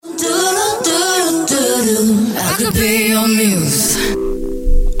could be your muse.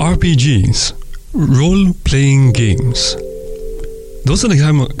 RPGs, role-playing games. Those are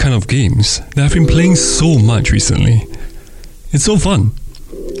the kind of games that I've been playing so much recently. It's so fun.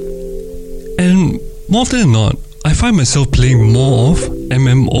 And more often than not, I find myself playing more of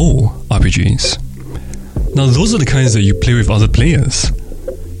MMO RPGs. Now those are the kinds that you play with other players.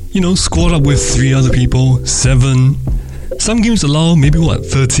 You know, squad up with 3 other people, 7. Some games allow maybe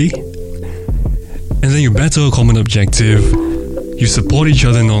 30? And then you battle a common objective, you support each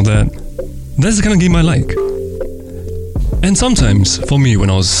other and all that. That's the kind of game I like. And sometimes, for me when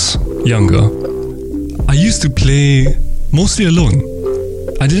I was younger, I used to play mostly alone.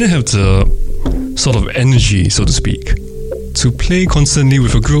 I didn't have the sort of energy, so to speak, to play constantly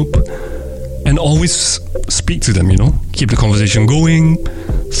with a group and always speak to them, you know, keep the conversation going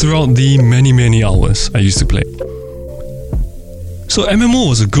throughout the many hours I used to play. So MMO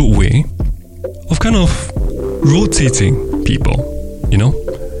was a good way of kind of rotating people, you know,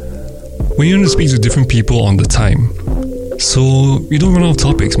 when you want to speak to different people on the time, so you don't run out of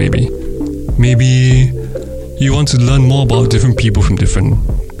topics. Maybe you want to learn more about different people from different,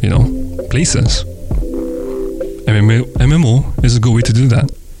 you know, places. MMO is a good way to do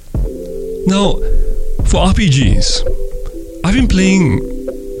that. Now, for RPGs, I've been playing,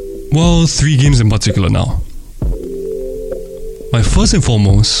 3 games in particular now. My first and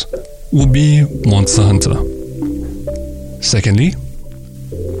foremost would be Monster Hunter. Secondly,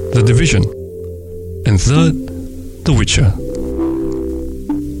 The Division. And third, The Witcher.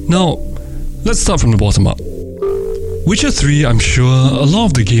 Now, let's start from the bottom up. Witcher 3, I'm sure a lot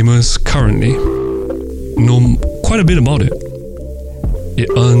of the gamers currently know quite a bit about it. It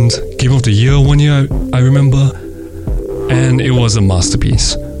earned Game of the Year one year, I remember, and it was a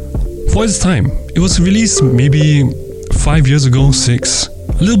masterpiece. For its time, it was released maybe 5 years ago, 6,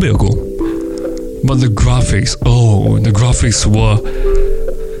 a little bit ago. But the graphics were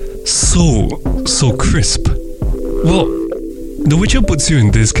so crisp. Well, The Witcher puts you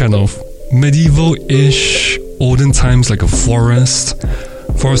in this kind of medieval-ish, olden times, like a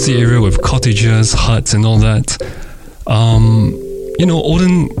foresty area with cottages, huts and all that. You know,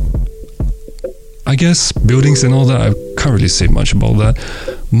 olden, I guess, buildings and all that. I can't really say much about that.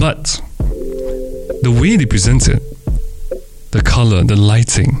 But the way they present it, the color, the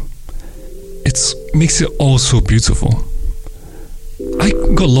lighting, it makes it all so beautiful. I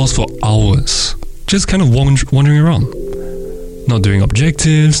got lost for hours, just kind of wandering around. Not doing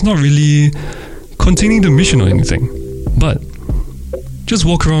objectives, not really continuing the mission or anything. But just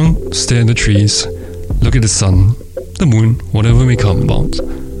walk around, stare at the trees, look at the sun, the moon, whatever may come about.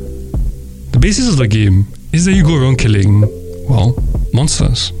 The basis of the game is that you go around killing,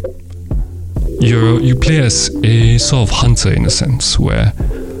 monsters. You play as a sort of hunter in a sense, where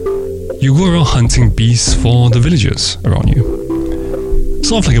you go around hunting beasts for the villagers around you.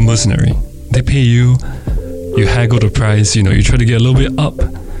 Sort of like a mercenary. They pay you, you haggle the price, you try to get a little bit up,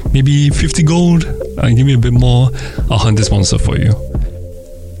 maybe 50 gold, give me a bit more, I'll hunt this monster for you.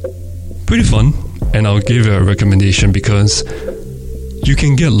 Pretty fun, and I'll give it a recommendation because you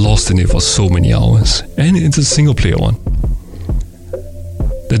can get lost in it for so many hours, and it's a single player one.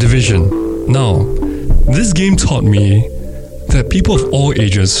 The Division. Now, this game taught me that people of all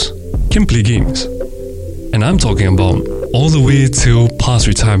ages can play games. And I'm talking about all the way till past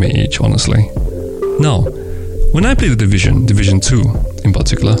retirement age, honestly. Now, when I play The Division, Division 2 in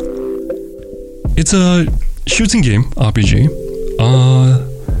particular, it's a shooting game, RPG,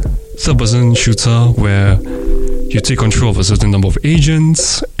 third-person shooter where you take control of a certain number of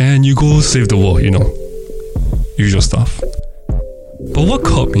agents and you go save the world, usual stuff. But what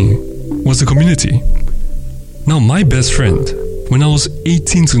caught me was the community. Now, my best friend, when I was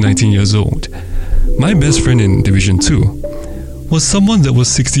 18 to 19 years old, my best friend in Division 2 was someone that was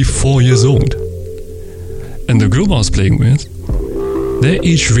 64 years old. And the group I was playing with, their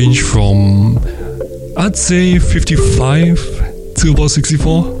age ranged from, I'd say, 55 to about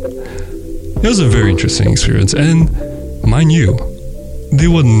 64. It was a very interesting experience, and mind you, they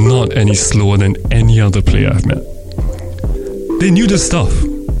were not any slower than any other player I've met. They knew the stuff.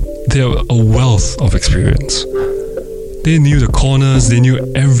 They had a wealth of experience. They knew the corners, they knew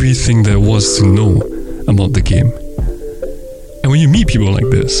everything there was to know about the game. And when you meet people like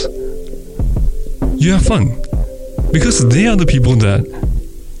this, you have fun. Because they are the people that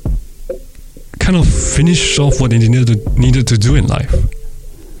kind of finish off what they needed to do in life.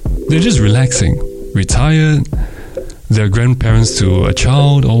 They're just relaxing, retired, they're grandparents to a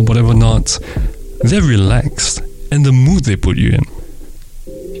child or whatever not. They're relaxed, and the mood they put you in,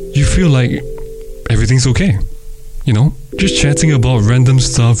 you feel like everything's okay. Just chatting about random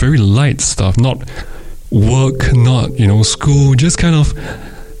stuff, very light stuff, not work, not, school, just kind of,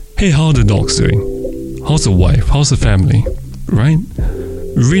 hey, how are the dogs doing? How's the wife? How's the family? Right?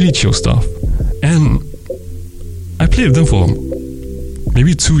 Really chill stuff. And I played with them for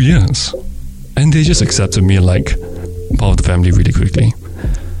maybe 2 years. And they just accepted me like part of the family really quickly.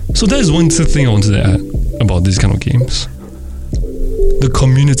 So that is one thing I wanted to add about these kind of games. The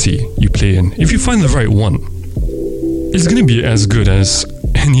community you play in, if you find the right one, it's going to be as good as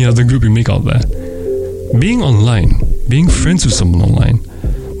any other group you make out there. Being online, being friends with someone online,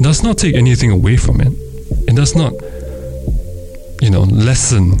 does not take anything away from it. It does not,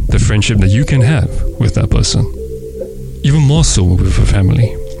 lessen the friendship that you can have with that person. Even more so with a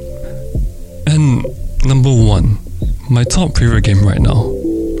family. And number 1, my top favorite game right now,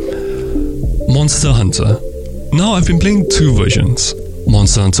 Monster Hunter. Now I've been playing 2 versions,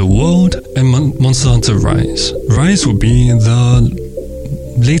 Monster Hunter World and Monster Hunter Rise. Rise would be the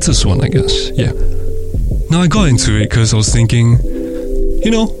latest one, I guess. Yeah. Now I got into it because I was thinking,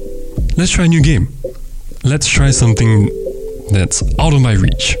 let's try a new game. Let's try something that's out of my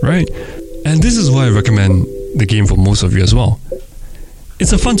reach, right? And this is why I recommend the game for most of you as well.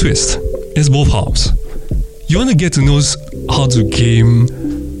 It's a fun twist. It's both halves. You want to get to know how to game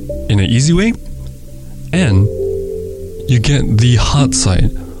in an easy way, and you get the hard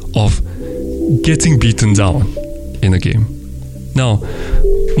side of getting beaten down in a game. Now,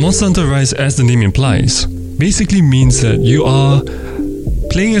 Monster Hunter Rise, as the name implies, basically means that you are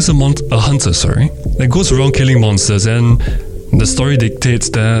playing as a hunter, that goes around killing monsters, and the story dictates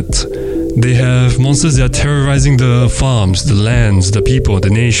that they have monsters that are terrorizing the farms, the lands, the people, the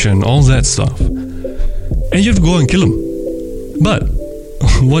nation, all that stuff. And you have to go and kill them. But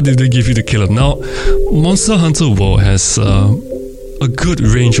what did they give you to kill them? Now, Monster Hunter World has a good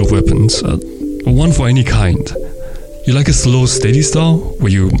range of weapons, one for any kind. You like a slow, steady style,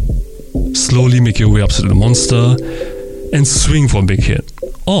 where you slowly make your way up to the monster and swing for a big hit?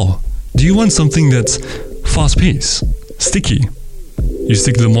 Or do you want something that's fast-paced, sticky? You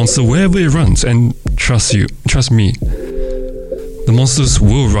stick to the monster wherever it runs, and trust me, the monsters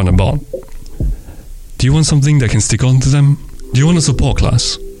will run about. Do you want something that can stick on to them? Do you want a support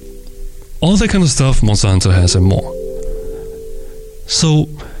class? All that kind of stuff Monster Hunter has and more. So,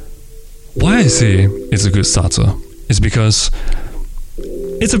 why I say it's a good starter is because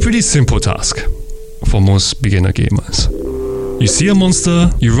it's a pretty simple task for most beginner gamers. You see a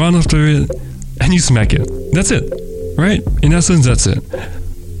monster, you run after it, and you smack it. That's it, right? In essence, that's it.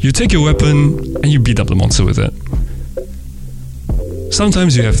 You take your weapon and you beat up the monster with it.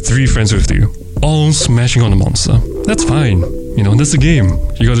 Sometimes you have 3 friends with you, all smashing on the monster. That's fine. That's the game.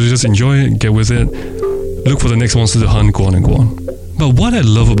 You gotta just enjoy it, get with it, look for the next monster to hunt, go on and go on. But what I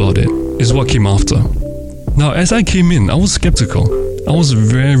love about it is what came after. Now, as I came in, I was skeptical. I was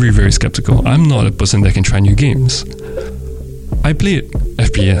very, very skeptical. I'm not a person that can try new games. I played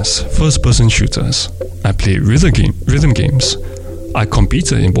FPS, first-person shooters. I played rhythm games. I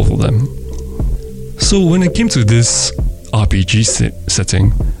competed in both of them. So when it came to this RPG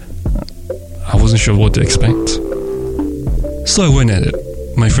setting, I wasn't sure what to expect. So I went at it.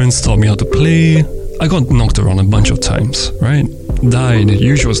 My friends taught me how to play. I got knocked around a bunch of times, right? Died,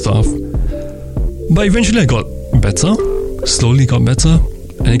 usual stuff. But eventually I got better, slowly got better,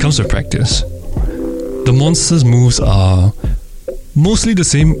 and it comes to practice. The monsters' moves are mostly the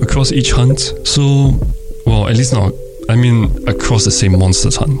same across each hunt, so, well, at least not, across the same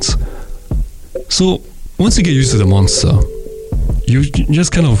monster's hunt. So, once you get used to the monster, you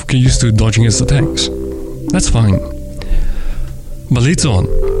just kind of get used to dodging its attacks. That's fine. But later on,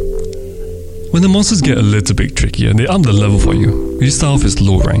 when the monsters get a little bit trickier, they up the level for you. You start off as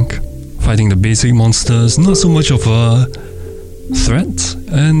low rank, fighting the basic monsters, not so much of a threat,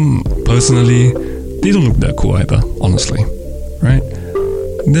 and personally, they don't look that cool either, honestly. Right?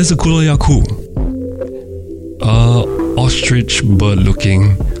 There's a Kuroyaku, ostrich bird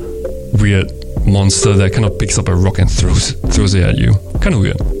looking weird monster that kind of picks up a rock and throws it at you. Kind of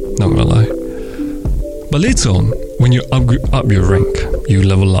weird, not gonna lie. But later on, when you up your rank, you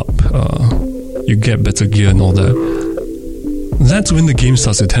level up, you get better gear and all that, that's when the game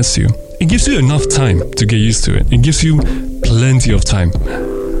starts to test you. It gives you enough time to get used to it. It gives you plenty of time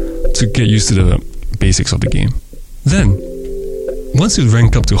to get used to the basics of the game. Then, once you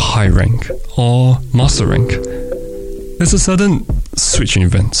rank up to high rank or master rank, there's a sudden switch in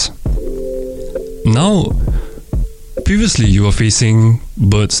events. Now, previously you were facing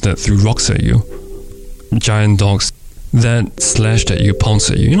birds that threw rocks at you, giant dogs that slashed at you,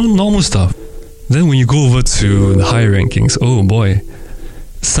 pounced at you, normal stuff. Then when you go over to the high rankings, oh boy,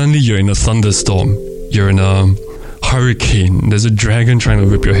 suddenly you're in a thunderstorm, you're in a hurricane, there's a dragon trying to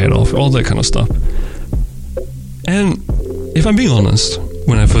rip your head off, all that kind of stuff. And if I'm being honest,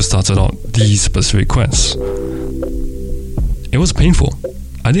 when I first started out these specific quests, it was painful.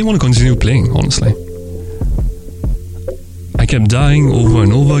 I didn't want to continue playing, honestly. I kept dying over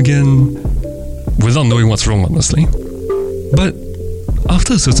and over again without knowing what's wrong, honestly. But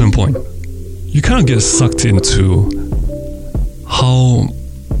after a certain point, you kind of get sucked into how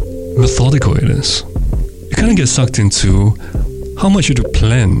methodical it is. You kind of get sucked into how much you have to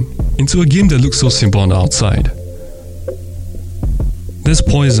plan into a game that looks so simple on the outside. There's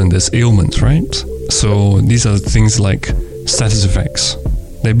poison, there's ailments, right? So these are things like status effects.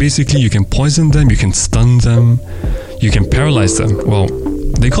 Like basically you can poison them, you can stun them, you can paralyze them. Well,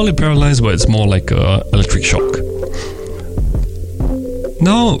 they call it paralyzed, but it's more like a electric shock.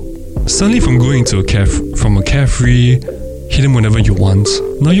 Now, suddenly from going to from a carefree, hit them whenever you want,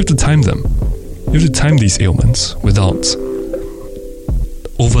 now you have to time them. You have to time these ailments without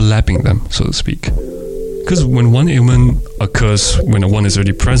overlapping them, so to speak. Because when one ailment occurs when one is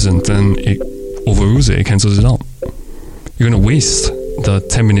already present, then it overrules it, it cancels it out. You're going to waste the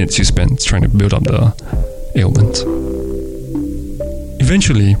 10 minutes you spent trying to build up the ailment.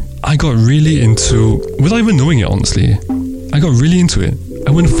 Eventually, I got really into, without even knowing it honestly, I got really into it.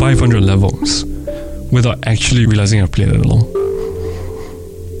 I went 500 levels without actually realizing I played it along.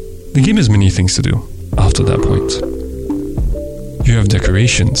 The game has many things to do after that point. You have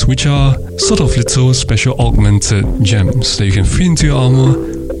decorations, which are sort of little special augmented gems that you can fit into your armor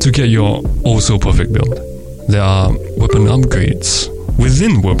to get your also perfect build. There are weapon upgrades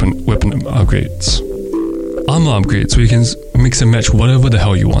within weapon upgrades. Armor upgrades where you can mix and match whatever the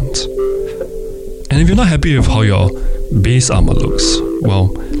hell you want. And if you're not happy with how your base armor looks,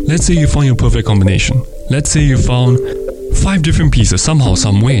 well, let's say you found your perfect combination. Let's say you found 5 different pieces somehow,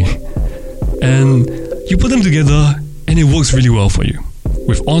 some way, and you put them together and it works really well for you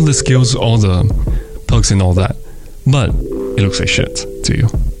with all the skills, all the perks and all that, but it looks like shit to you.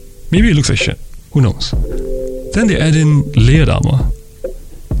 Maybe it looks like shit, who knows. Then they add in layered armor.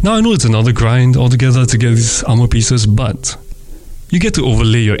 Now I know it's another grind altogether to get these armor pieces, but you get to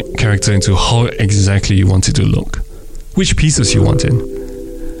overlay your character into how exactly you want it to look, which pieces you want in.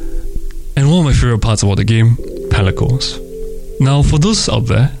 And one of my favorite parts about the game, pellicles. Now for those out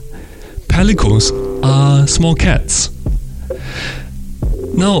there, pellicles are small cats.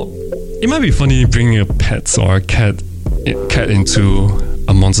 Now, it might be funny bringing a pet or a cat into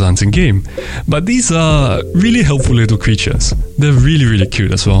a monster hunting game, but these are really helpful little creatures. They're really, really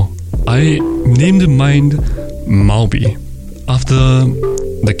cute as well. I named mine Malby, after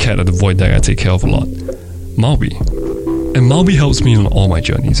the cat at the void deck I take care of a lot, Malby. And Malby helps me on all my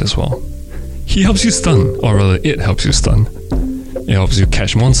journeys as well. He helps you stun, or rather it helps you stun. It helps you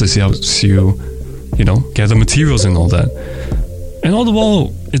catch monsters, it helps you, gather materials and all that. And all the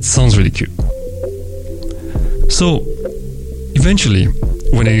while, it sounds really cute. So, eventually,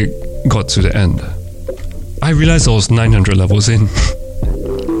 when I got to the end, I realized I was 900 levels in.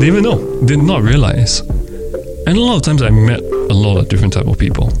 Didn't even know, did not realize. And a lot of times I met a lot of different type of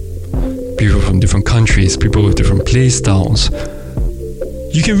people. People from different countries, people with different play styles.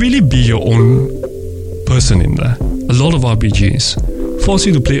 You can really be your own person in there. A lot of RPGs force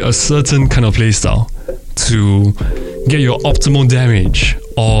you to play a certain kind of play style to get your optimal damage,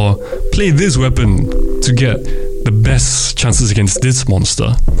 or play this weapon to get the best chances against this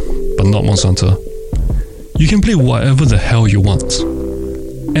monster, but not Monster Hunter. You can play whatever the hell you want.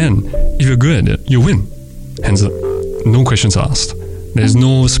 And if you're good at it, you win. Hands up, no questions asked. There's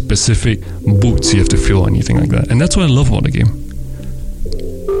no specific boots you have to fill or anything like that. And that's what I love about the game.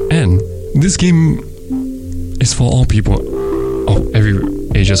 And this game is for all people of every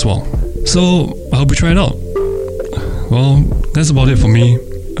age as well. So I hope you try it out. Well, that's about it for me.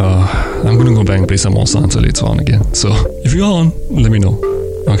 I'm gonna go back and play some Monster Hunter later on again. So if you're on, let me know.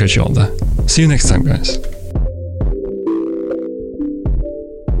 I'll catch you all there. See you next time, guys.